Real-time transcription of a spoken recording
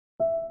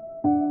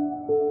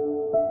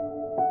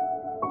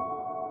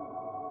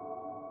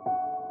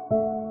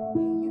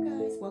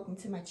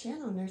to my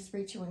channel, Nurse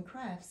Rachel and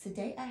Crafts.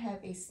 Today I have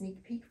a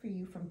sneak peek for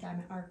you from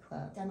Diamond Art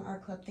Club. Diamond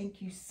Art Club,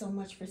 thank you so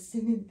much for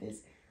sending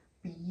this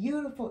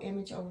beautiful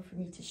image over for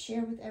me to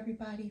share with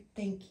everybody.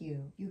 Thank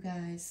you. You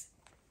guys,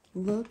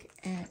 look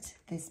at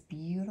this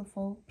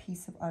beautiful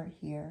piece of art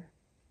here.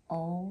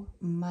 Oh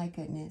my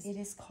goodness. It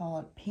is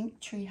called Pink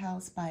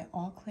Treehouse by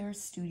Auclair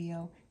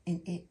Studio,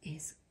 and it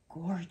is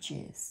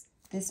gorgeous.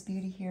 This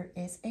beauty here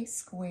is a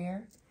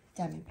square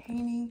diamond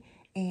painting,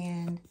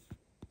 and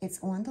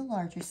it's on the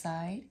larger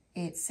side.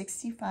 It's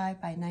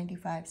 65 by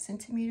 95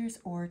 centimeters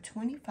or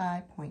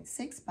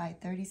 25.6 by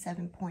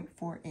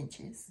 37.4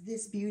 inches.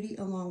 This beauty,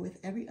 along with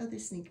every other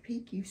sneak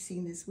peek you've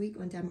seen this week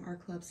on Diamond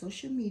Art Club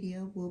social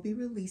media, will be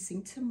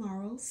releasing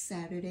tomorrow,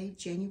 Saturday,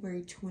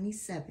 January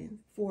 27th.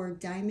 For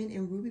Diamond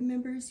and Ruby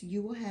members,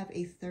 you will have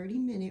a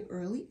 30-minute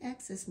early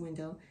access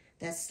window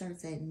that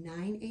starts at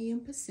 9 a.m.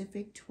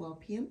 Pacific, 12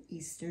 p.m.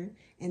 Eastern,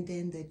 and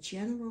then the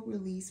general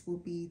release will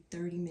be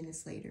 30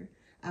 minutes later.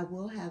 I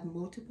will have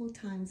multiple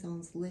time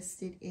zones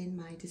listed in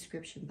my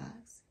description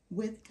box.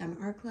 With Diamond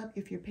Art Club,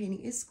 if your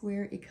painting is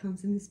square, it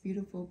comes in this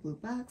beautiful blue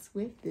box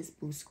with this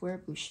blue square,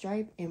 blue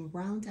stripe, and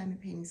round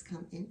diamond paintings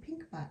come in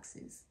pink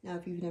boxes. Now,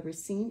 if you've never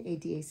seen a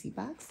DAC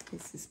box,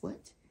 this is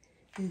what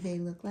they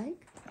look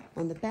like.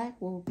 On the back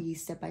will be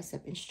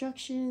step-by-step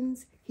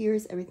instructions.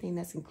 Here's everything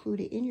that's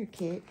included in your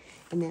kit.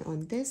 And then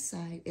on this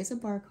side is a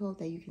barcode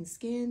that you can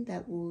scan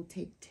that will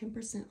take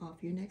 10% off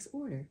your next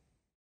order.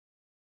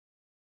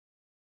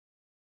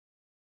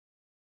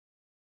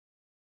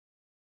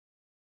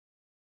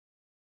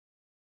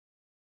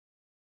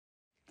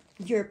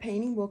 Your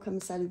painting will come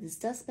inside of this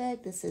dust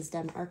bag that says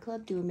Diamond Art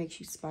Club, do what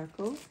makes you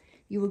sparkle.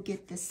 You will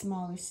get this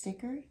smaller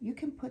sticker. You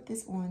can put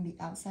this on the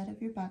outside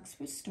of your box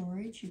for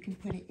storage. You can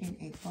put it in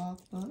a log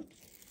book,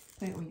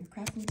 put it on your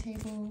crafting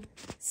table.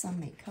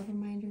 Some make cover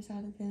minders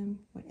out of them,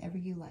 whatever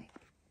you like.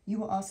 You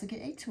will also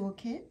get a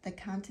toolkit. The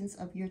contents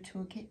of your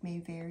toolkit may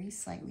vary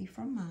slightly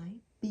from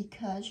mine.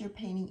 Because your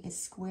painting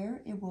is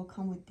square, it will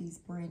come with these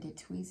branded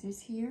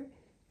tweezers here,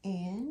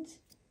 and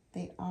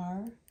they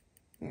are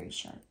very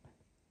sharp.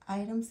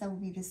 Items that will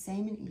be the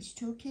same in each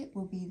toolkit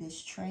will be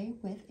this tray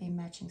with a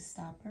matching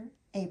stopper,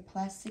 a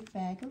plastic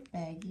bag of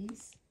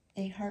baggies,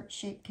 a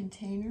heart-shaped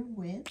container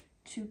with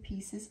 2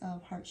 pieces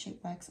of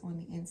heart-shaped wax on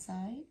the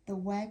inside. The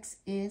wax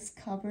is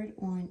covered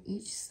on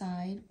each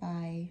side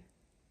by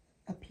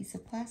a piece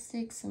of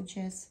plastic, so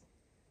just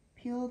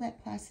peel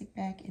that plastic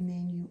back and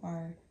then you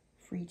are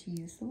free to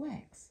use the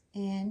wax.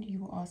 And you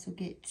will also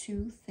get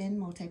 2 thin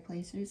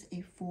multi-placers,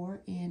 a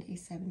 4 and a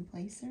 7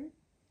 placer.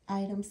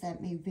 Items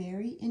that may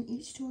vary in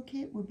each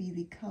toolkit will be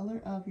the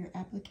color of your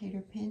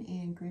applicator pen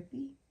and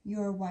grippy.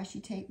 Your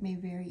washi tape may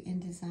vary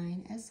in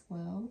design as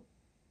well.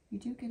 You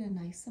do get a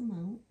nice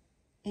amount.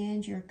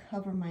 And your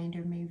cover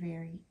minder may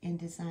vary in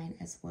design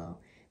as well.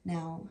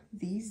 Now,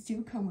 these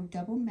do come with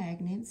double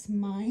magnets.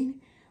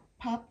 Mine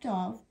popped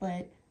off,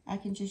 but I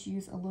can just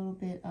use a little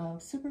bit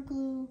of super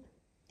glue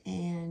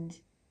and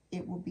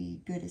it will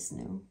be good as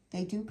new.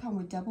 They do come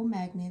with double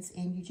magnets,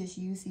 and you just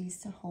use these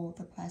to hold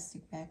the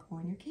plastic back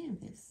on your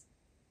canvas.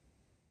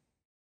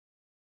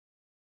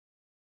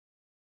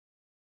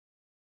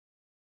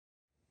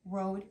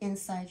 Rolled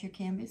inside your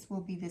canvas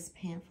will be this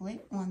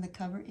pamphlet. On the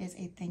cover is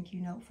a thank you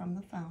note from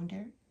the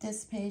founder.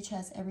 This page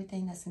has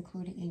everything that's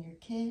included in your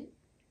kit.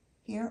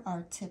 Here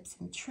are tips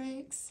and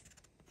tricks.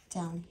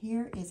 Down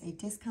here is a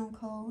discount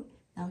code.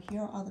 Now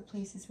here are all the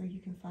places where you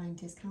can find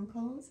discount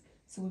codes.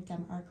 So with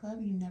Diamond Art Club,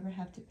 you never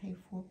have to pay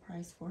full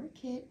price for a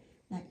kit,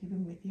 not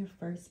even with your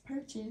first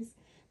purchase.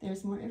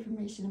 There's more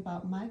information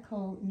about my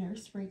code,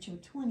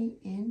 Nurserachel20,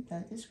 in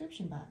the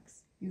description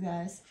box. You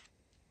guys,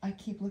 I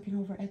keep looking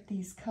over at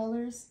these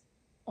colors.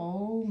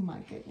 Oh my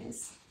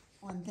goodness.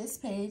 On this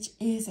page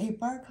is a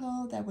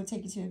barcode that will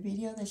take you to a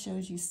video that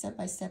shows you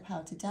step-by-step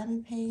how to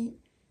diamond paint.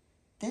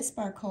 This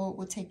barcode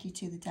will take you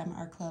to the Diamond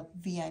Art Club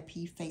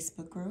VIP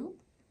Facebook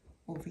group.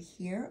 Over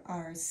here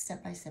are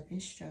step-by-step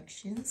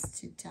instructions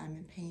to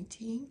diamond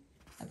painting,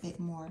 a bit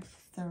more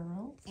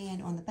thorough.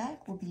 And on the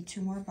back will be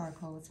 2 more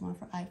barcodes, one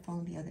for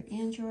iPhone, the other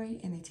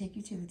Android, and they take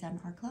you to the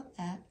Diamond Art Club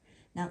app.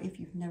 Now, if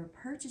you've never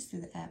purchased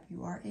through the app,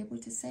 you are able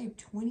to save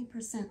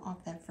 20%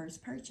 off that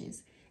first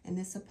purchase, and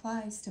this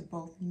applies to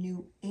both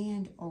new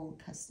and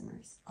old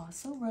customers.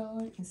 Also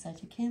rolled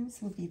inside your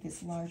canvas will be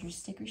this larger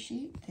sticker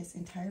sheet. This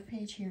entire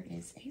page here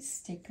is a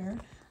sticker.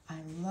 I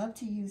love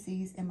to use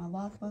these in my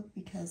logbook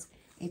because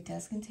it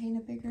does contain a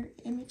bigger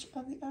image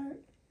of the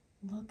art.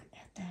 Look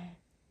at that.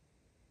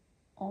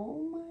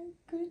 Oh my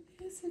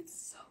goodness, it's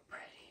so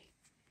pretty.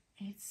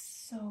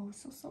 It's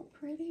so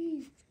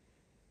pretty.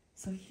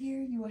 So here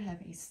you will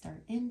have a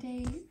start end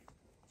date,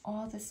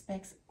 all the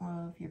specs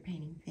of your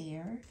painting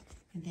there,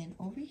 and then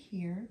over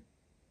here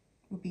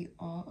will be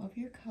all of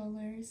your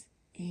colors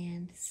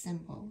and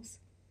symbols.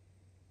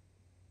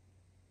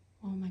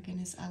 Oh my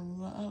goodness, I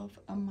love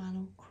a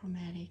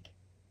monochromatic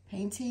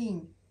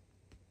painting.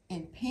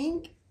 And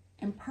pink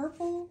and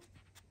purple,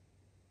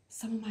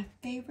 some of my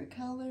favorite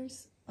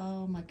colors.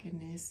 Oh my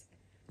goodness.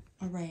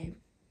 All right,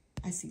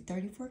 I see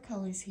 34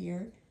 colors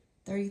here.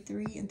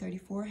 33 and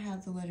 34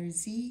 have the letter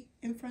Z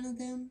in front of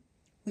them,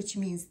 which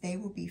means they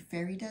will be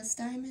fairy dust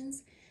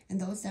diamonds. And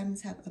those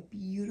diamonds have a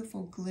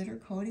beautiful glitter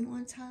coating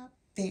on top.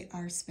 They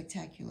are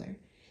spectacular.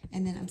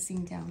 And then I'm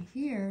seeing down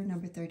here,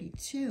 number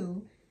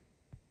 32,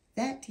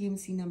 that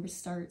DMC number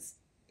starts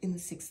in the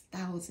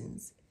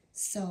 6,000s.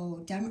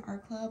 So Diamond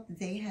Art Club,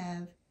 they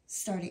have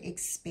started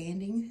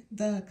expanding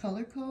the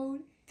color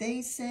code.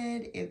 They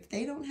said if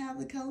they don't have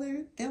the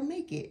color, they'll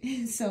make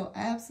it. So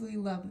I absolutely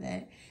love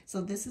that.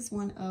 So this is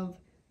one of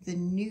the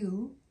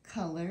new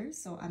colors.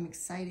 So I'm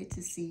excited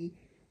to see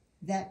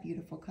that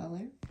beautiful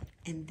color.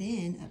 And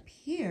then up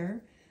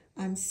here,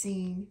 I'm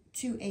seeing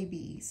 2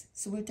 ABs.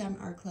 So with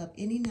Diamond Art Club,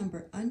 any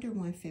number under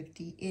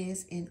 150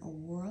 is an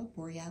Aurora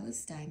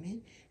Borealis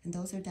diamond. And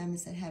those are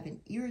diamonds that have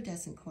an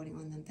iridescent coating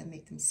on them that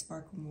make them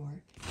sparkle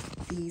more.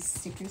 These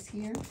stickers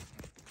here,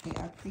 they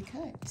are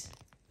pre-cut.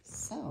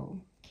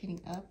 So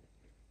kitting up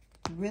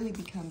really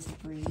becomes a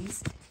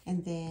breeze.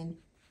 And then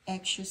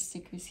extra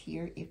stickers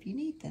here if you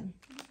need them.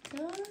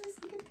 Guys,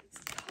 look at these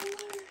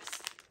colors.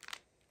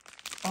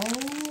 Oh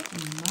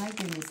my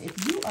goodness.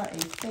 If you are a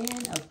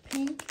fan of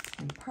pink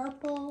and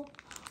purple,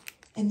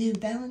 and then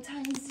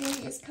Valentine's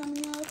Day is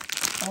coming up,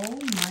 oh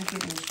my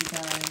goodness, you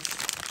guys.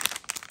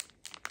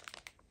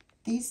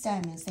 These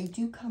diamonds, they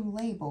do come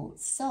labeled.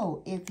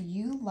 So if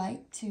you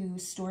like to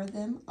store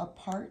them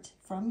apart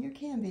from your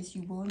canvas,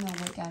 you will know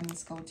what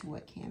diamonds go to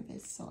what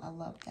canvas. So I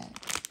love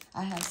that.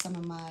 I have some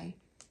of my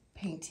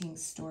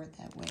paintings stored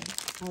that way.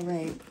 All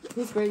right,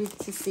 who's ready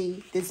to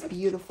see this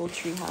beautiful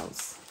tree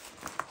house?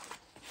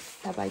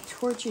 Have I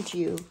tortured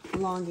you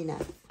long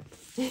enough?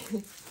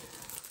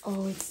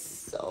 Oh, it's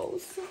so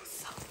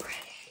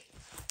pretty.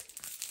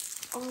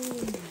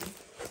 Oh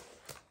my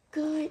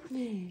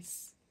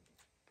goodness.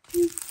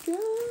 You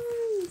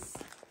guys.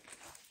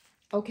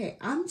 Okay,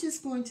 I'm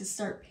just going to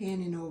start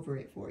panning over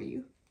it for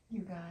you.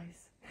 You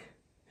guys,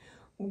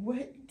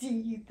 what do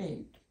you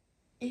think?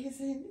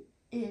 Isn't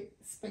it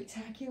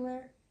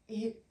spectacular?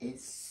 It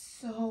is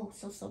so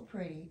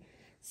pretty.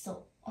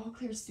 So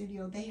Auclair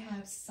Studio, they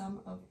have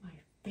some of my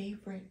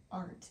favorite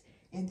art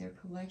in their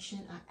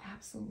collection. I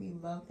absolutely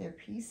love their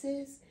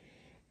pieces.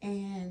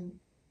 And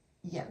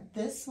yeah,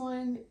 this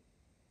one,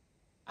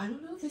 I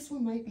don't know, this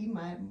one might be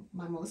my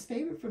most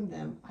favorite from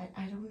them.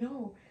 I don't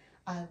know.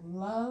 I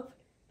love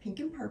pink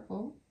and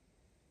purple,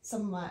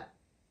 some of my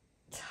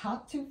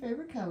top 2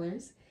 favorite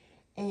colors.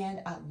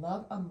 And I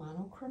love a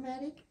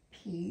monochromatic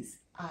piece.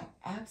 I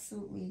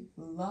absolutely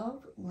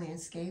love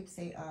landscapes.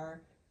 They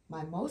are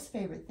my most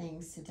favorite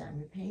things to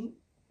diamond paint.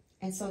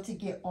 And so to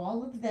get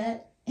all of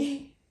that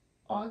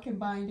all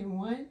combined in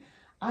one,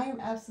 I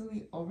am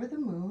absolutely over the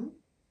moon.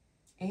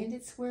 And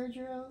it's square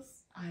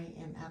drills. I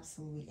am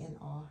absolutely in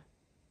awe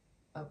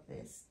of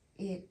this.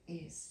 It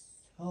is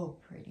so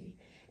pretty.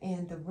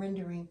 And the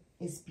rendering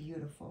is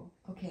beautiful.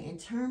 Okay, in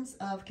terms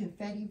of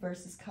confetti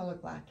versus color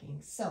blocking.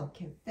 So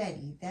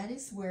confetti, that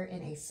is where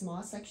in a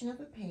small section of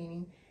a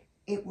painting,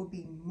 it will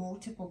be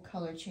multiple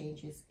color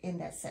changes in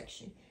that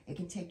section. It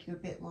can take you a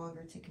bit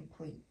longer to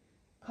complete.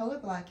 Color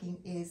blocking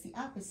is the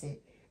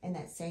opposite. In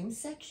that same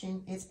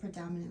section, it's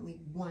predominantly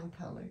one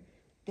color.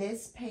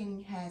 This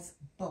painting has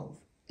both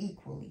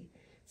equally.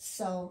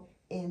 So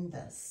in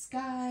the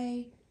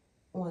sky,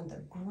 on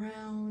the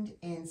ground,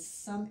 and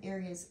some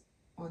areas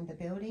on the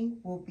building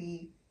will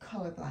be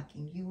color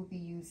blocking. You will be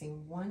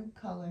using one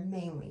color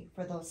mainly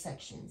for those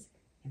sections.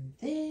 And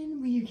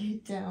then when you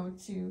get down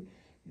to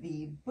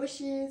the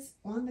bushes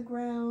on the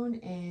ground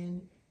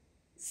and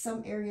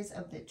some areas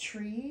of the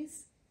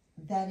trees,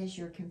 that is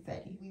your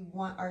confetti. We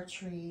want our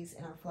trees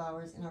and our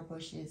flowers and our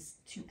bushes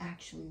to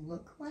actually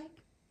look like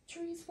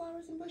trees,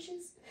 flowers, and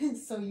bushes.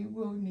 So you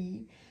will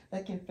need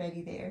the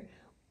confetti there.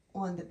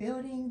 On the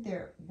building,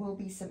 there will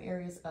be some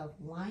areas of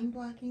line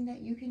blocking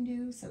that you can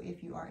do. So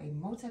if you are a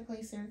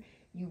multi-placer,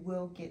 you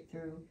will get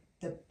through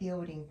the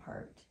building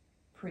part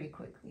pretty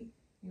quickly.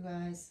 You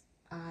guys,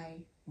 I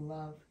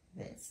love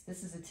this.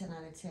 This is a 10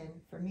 out of 10.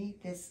 For me,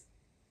 this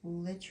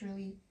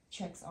literally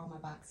checks all my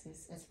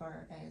boxes as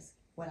far as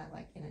what I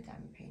like in a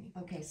diamond painting.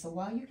 Okay, so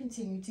while you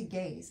continue to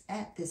gaze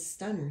at this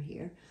stunner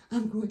here,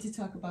 I'm going to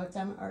talk about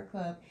Diamond Art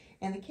Club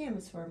and the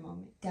canvas for a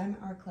moment. Diamond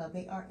Art Club,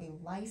 they are a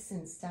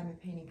licensed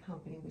diamond painting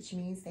company, which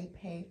means they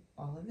pay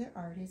all of their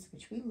artists,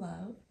 which we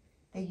love.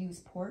 They use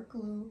poured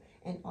glue,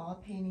 and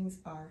all paintings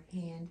are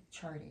hand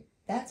charted.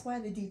 That's why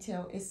the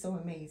detail is so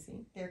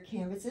amazing. Their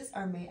canvases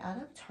are made out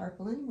of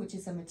tarpaulin, which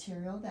is a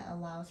material that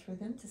allows for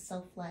them to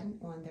self-flatten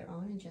on their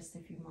own in just a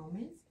few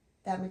moments.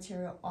 That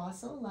material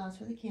also allows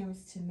for the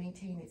canvas to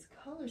maintain its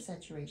color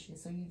saturation,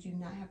 so you do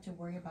not have to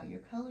worry about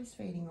your colors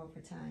fading over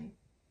time.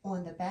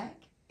 On the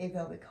back, a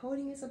velvet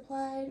coating is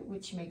applied,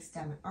 which makes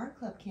Diamond Art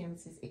Club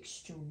canvases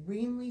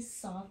extremely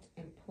soft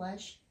and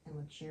plush and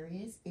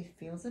luxurious. It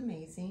feels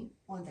amazing.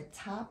 On the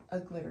top,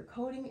 a glitter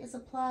coating is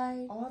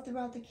applied all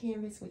throughout the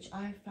canvas, which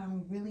I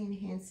found really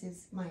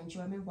enhances my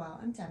enjoyment while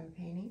I'm diamond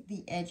painting.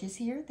 The edges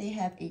here, they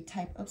have a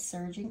type of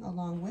serging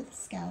along with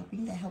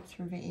scalloping that helps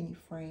prevent any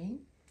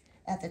fraying.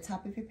 At the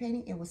top of your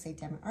painting, it will say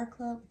Diamond Art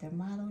Club, their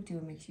motto, "Do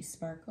What Makes You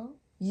Sparkle."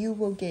 You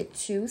will get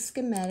 2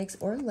 schematics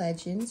or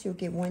legends. You'll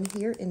get one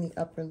here in the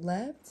upper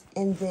left,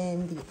 and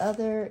then the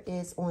other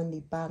is on the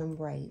bottom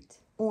right.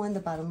 On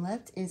the bottom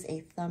left is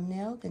a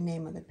thumbnail, the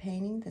name of the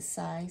painting, the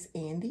size,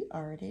 and the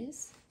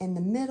artist. In the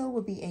middle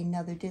will be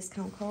another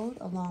discount code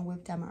along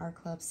with Diamond Art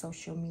Club's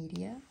social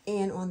media.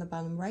 And on the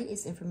bottom right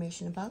is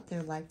information about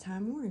their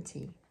lifetime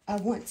warranty. I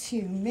want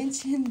to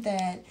mention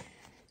that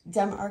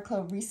Diamond Art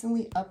Club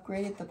recently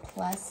upgraded the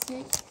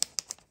plastic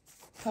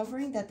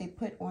covering that they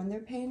put on their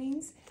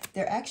paintings.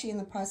 They're actually in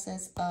the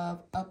process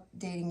of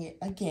updating it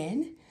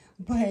again,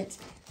 but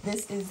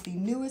this is the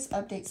newest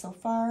update so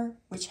far,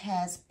 which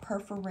has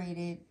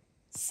perforated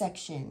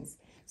sections.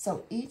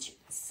 So each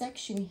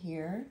section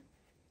here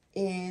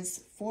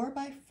is 4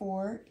 by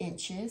 4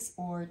 inches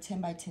or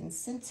 10 by 10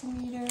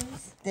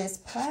 centimeters. This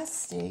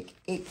plastic,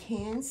 it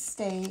can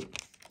stay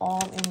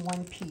all in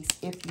one piece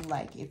if you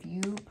like. If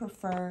you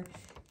prefer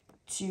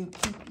to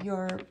keep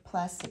your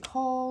plastic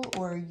whole,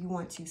 or you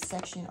want to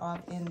section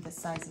off in the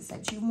sizes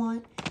that you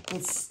want,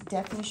 it's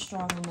definitely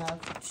strong enough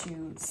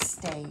to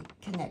stay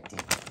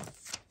connected.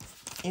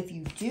 If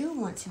you do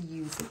want to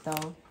use it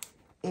though,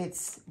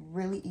 it's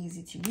really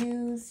easy to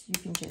use. You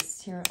can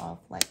just tear it off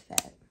like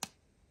that.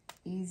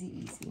 Easy,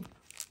 easy.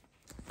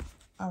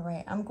 All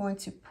right, I'm going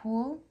to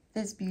pull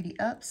this beauty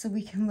up so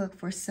we can look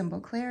for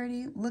symbol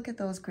clarity. Look at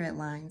those grid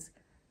lines.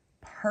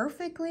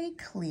 Perfectly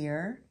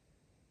clear.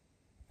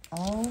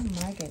 Oh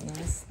my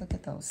goodness, look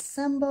at those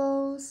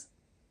symbols.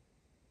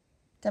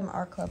 Diamond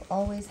Art Club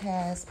always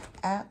has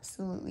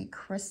absolutely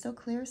crystal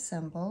clear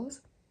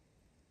symbols.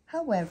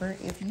 However,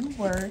 if you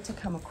were to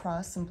come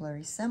across some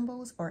blurry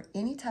symbols or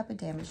any type of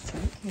damage to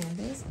your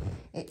canvas,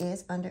 it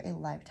is under a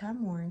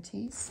lifetime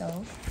warranty,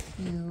 so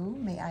you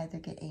may either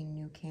get a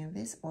new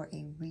canvas or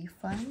a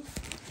refund.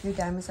 Your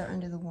diamonds are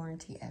under the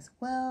warranty as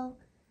well,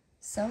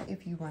 so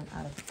if you run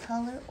out of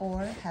color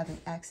or have an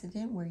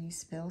accident where you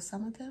spill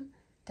some of them,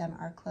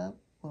 Diamond Art Club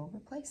will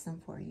replace them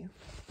for you.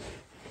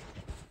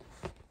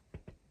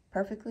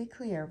 Perfectly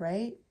clear,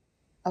 right?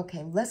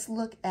 Okay, let's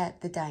look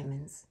at the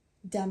diamonds.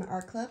 Diamond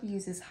Art Club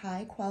uses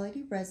high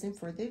quality resin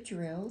for their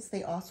drills.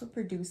 They also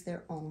produce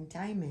their own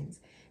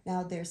diamonds.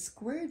 Now their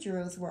square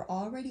drills were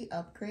already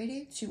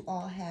upgraded to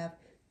all have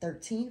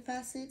 13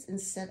 facets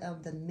instead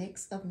of the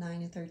mix of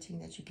 9 and 13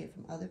 that you get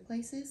from other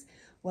places.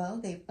 Well,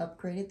 they've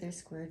upgraded their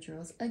square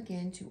drills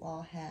again to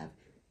all have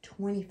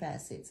 20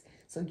 facets.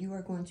 So you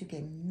are going to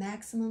get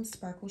maximum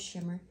sparkle,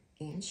 shimmer,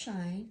 and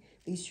shine.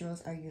 These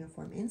drills are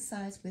uniform in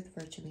size with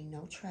virtually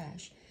no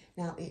trash.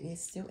 Now it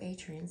is still a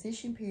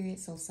transition period,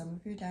 so some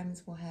of your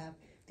diamonds will have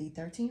the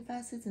 13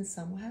 facets and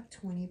some will have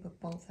 20, but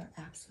both are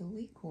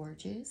absolutely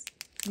gorgeous.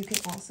 You can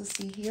also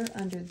see here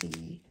under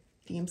the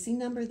DMC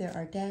number, there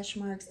are dash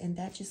marks, and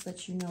that just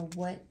lets you know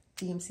what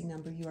DMC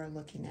number you are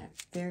looking at.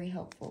 Very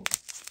helpful.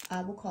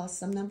 I will call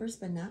some numbers,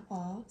 but not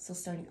all. So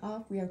starting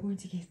off, we are going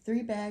to get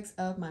 3 bags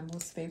of my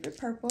most favorite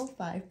purple,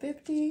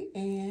 $5.50,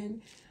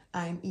 and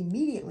I'm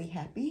immediately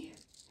happy.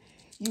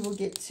 You will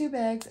get 2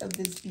 bags of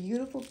this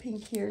beautiful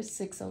pink here,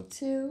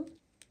 $6.02,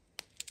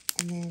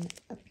 and then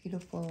a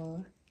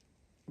beautiful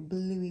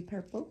bluey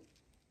purple.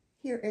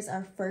 Here is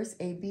our first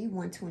AB,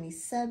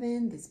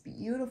 $127, this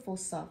beautiful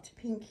soft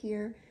pink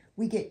here.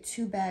 We get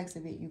 2 bags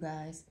of it, you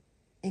guys,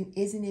 and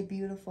isn't it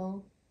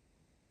beautiful?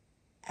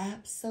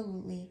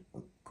 Absolutely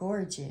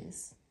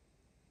gorgeous.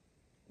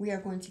 We are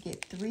going to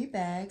get 3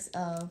 bags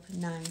of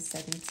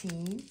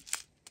 917,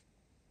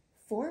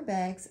 4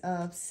 bags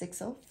of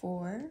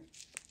 604,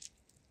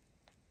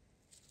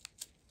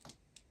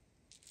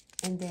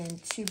 and then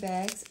 2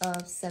 bags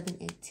of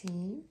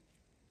 718,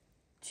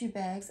 2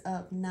 bags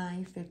of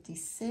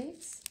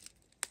 956,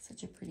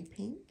 such a pretty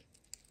pink.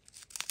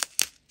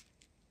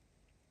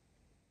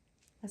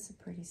 That's a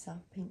pretty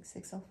soft pink,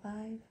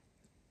 605.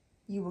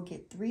 You will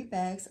get 3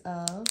 bags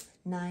of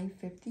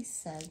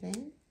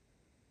 957,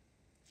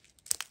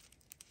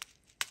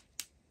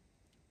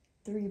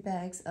 3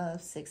 bags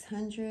of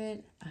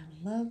 600. I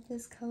love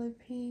this color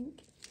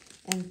pink.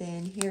 And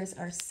then here's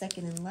our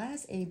second and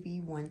last AB,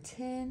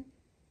 110.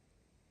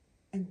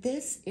 And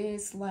this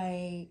is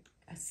like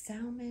a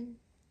salmon.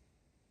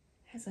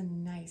 Has a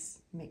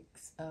nice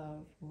mix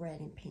of red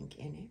and pink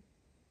in it.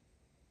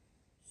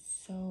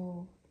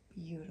 So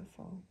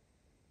beautiful.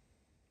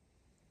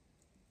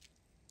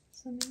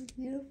 So many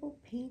beautiful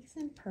pinks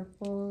and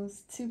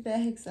purples. 2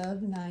 bags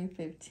of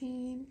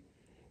 915,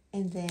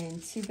 and then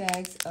 2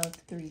 bags of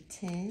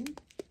 310.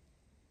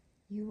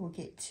 You will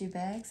get 2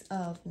 bags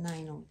of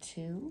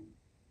 902.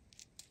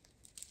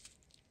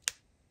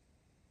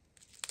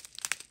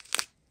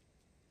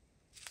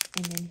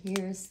 And then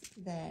here's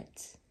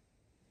that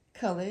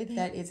color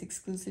that is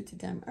exclusive to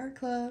Diamond Art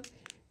Club,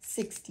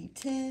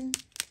 6010.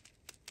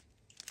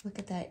 Look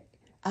at that.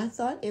 I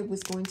thought it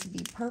was going to be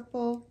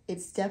purple.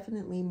 It's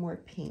definitely more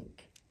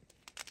pink.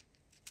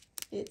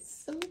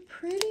 It's so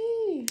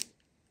pretty.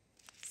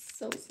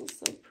 So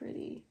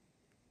pretty.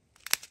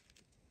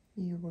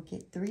 You will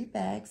get 3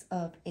 bags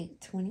of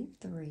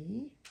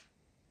 823.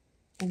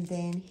 And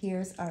then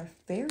here's our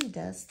fairy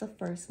dust, the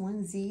first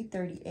one,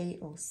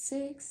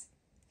 Z3806.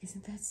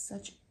 Isn't that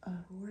such a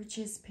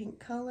gorgeous pink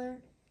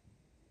color?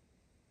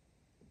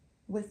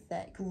 With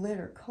that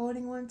glitter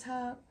coating on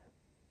top.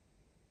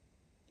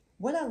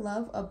 What I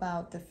love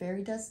about the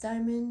fairy dust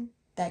diamond,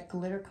 that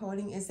glitter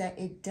coating, is that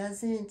it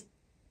doesn't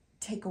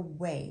take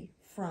away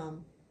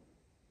from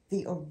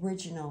the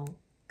original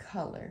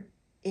color.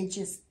 It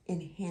just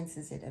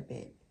enhances it a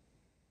bit.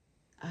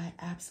 I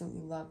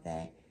absolutely love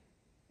that.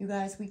 You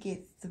guys, we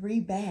get 3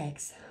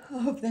 bags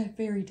of that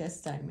fairy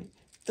dust diamond.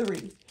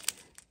 3.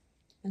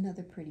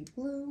 Another pretty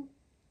blue.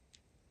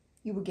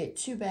 You will get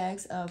 2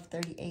 bags of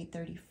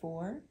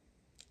 38.34.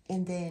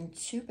 And then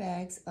 2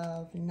 bags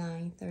of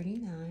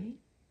 9.39.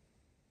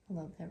 I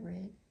love that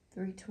red.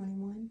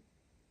 3.21.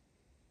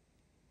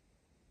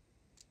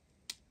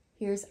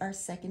 Here's our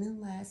second and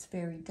last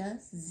fairy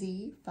dust,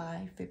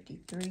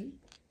 Z553.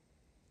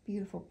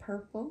 Beautiful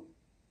purple.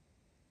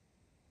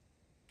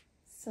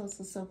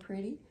 So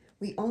pretty.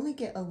 We only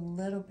get a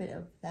little bit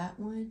of that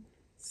one,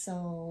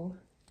 so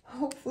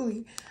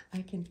hopefully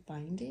I can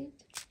find it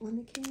on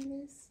the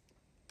canvas.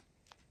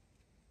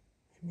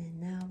 And then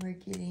now we're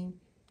getting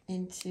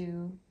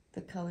into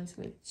the colors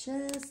with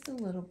just a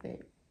little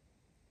bit.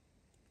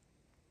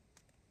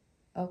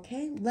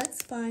 Okay,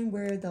 let's find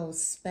where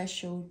those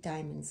special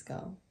diamonds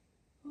go.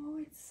 Oh,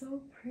 it's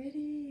so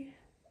pretty.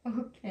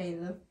 Okay,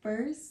 the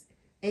first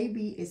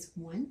AB is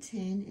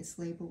 110. It's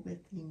labeled with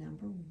the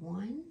number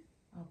 1.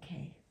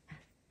 Okay, I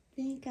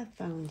think I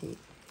found it.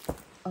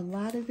 A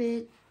lot of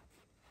it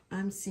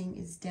I'm seeing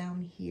is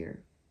down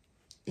here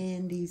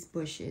in these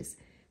bushes.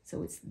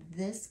 So it's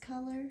this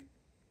color.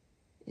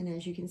 And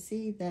as you can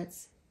see,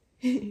 that's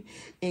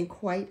in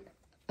quite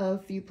a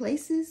few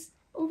places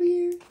over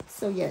here.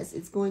 So yes,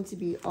 it's going to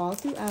be all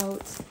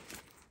throughout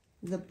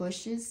the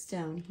bushes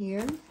down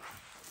here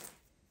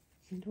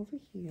and over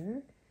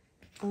here.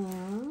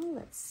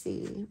 Let's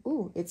see.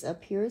 Oh, it's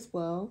up here as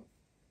well.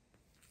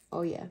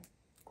 Oh yeah,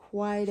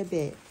 quite a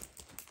bit.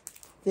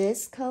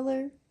 This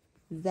color,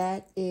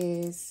 that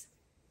is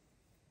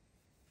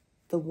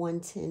the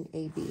 110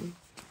 AB.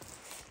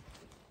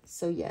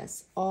 So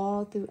yes,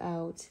 all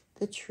throughout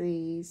the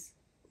trees,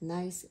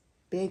 nice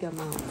big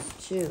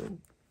amounts too.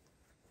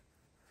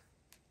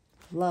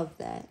 Love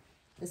that.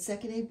 The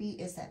second AB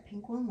is that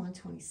pink one,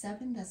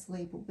 127. That's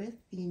labeled with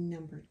the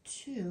number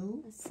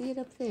 2. I see it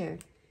up there.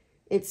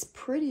 It's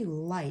pretty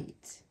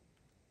light.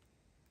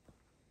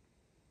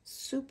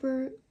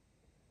 Super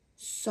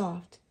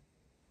soft,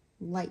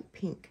 light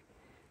pink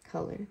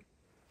color.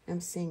 I'm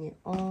seeing it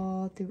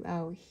all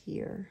throughout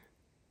here.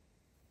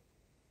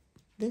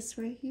 This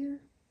right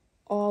here,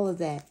 all of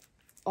that,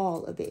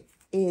 all of it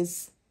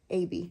is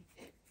AB.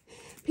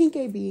 Pink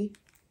AB.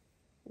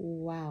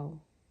 Wow.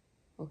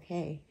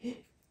 Okay.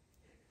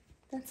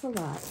 That's a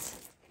lot.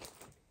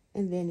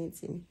 And then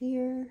it's in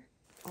here.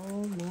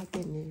 Oh my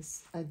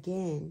goodness.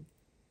 Again.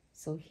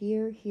 So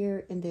here,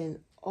 here, and then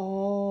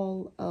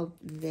all of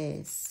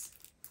this.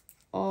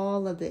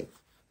 All of it.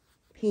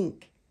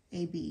 Pink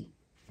AB.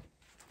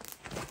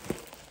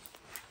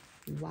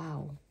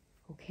 Wow.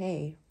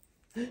 Okay.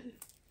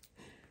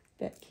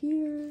 Back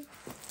here.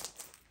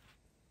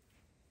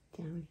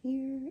 Down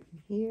here,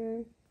 and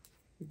here,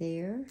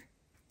 there.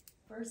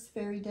 First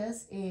fairy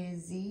dust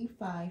is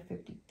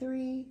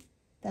Z553.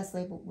 That's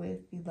labeled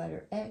with the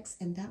letter X,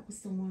 and that was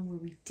the one where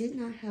we did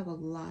not have a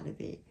lot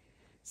of it.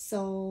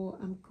 So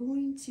I'm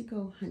going to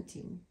go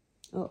hunting.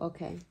 Oh,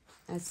 okay.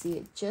 I see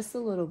it just a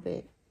little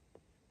bit.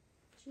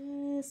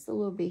 Just a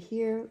little bit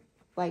here,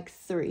 like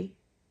 3.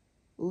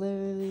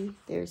 Literally,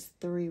 there's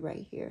 3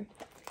 right here.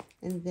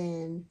 And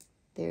then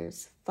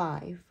there's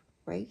 5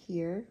 right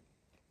here,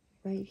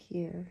 right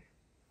here.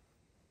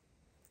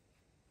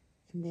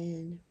 And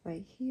then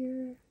right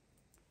here.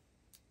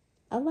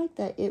 I like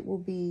that it will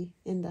be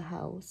in the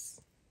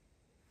house.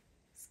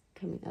 It's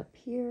coming up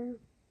here.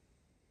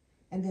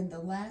 And then the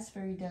last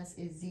fairy dust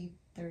is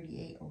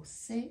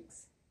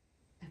Z3806.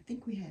 I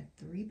think we had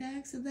 3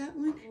 bags of that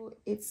one.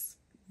 It's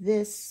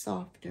this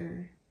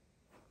softer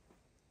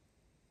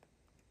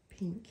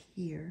pink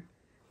here.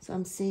 So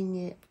I'm seeing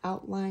it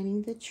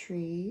outlining the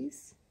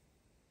trees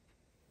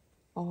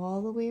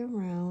all the way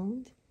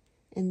around.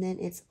 And then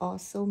it's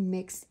also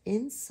mixed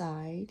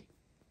inside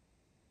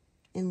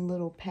in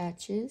little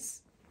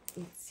patches.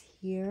 It's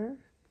here.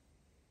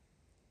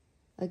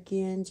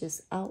 Again,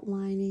 just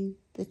outlining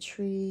the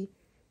tree,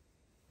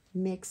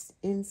 mixed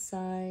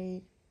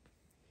inside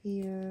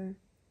here.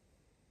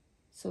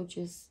 So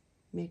just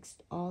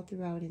mixed all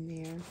throughout in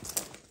there.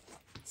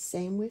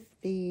 Same with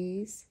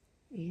these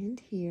and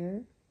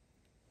here.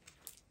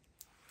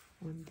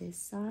 On this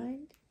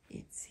side,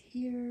 it's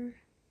here,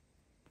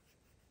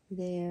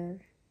 there,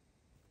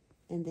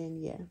 and then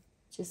yeah,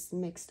 just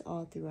mixed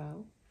all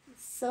throughout.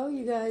 So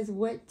you guys,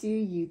 what do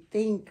you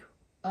think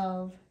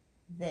of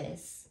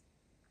this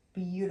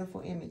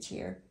beautiful image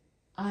here?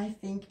 I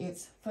think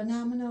it's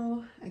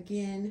phenomenal.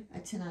 Again, a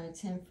 10 out of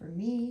 10 for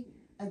me.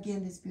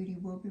 Again, this beauty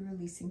will be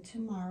releasing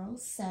tomorrow,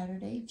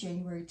 Saturday,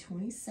 January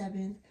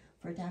 27th,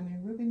 For Diamond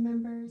and Ruby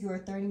members, your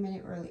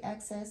 30-minute early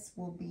access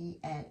will be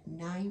at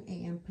 9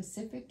 a.m.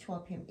 Pacific,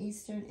 12 p.m.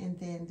 Eastern, and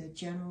then the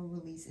general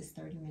release is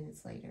 30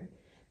 minutes later.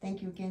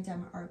 Thank you again,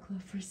 Diamond Art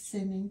Club, for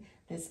sending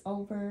this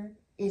over.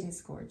 It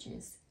is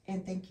gorgeous.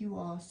 And thank you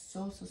all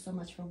so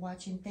much for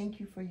watching. Thank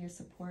you for your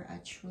support. I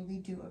truly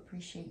do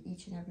appreciate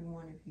each and every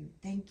one of you.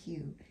 Thank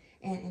you.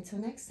 And until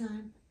next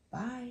time,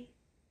 bye.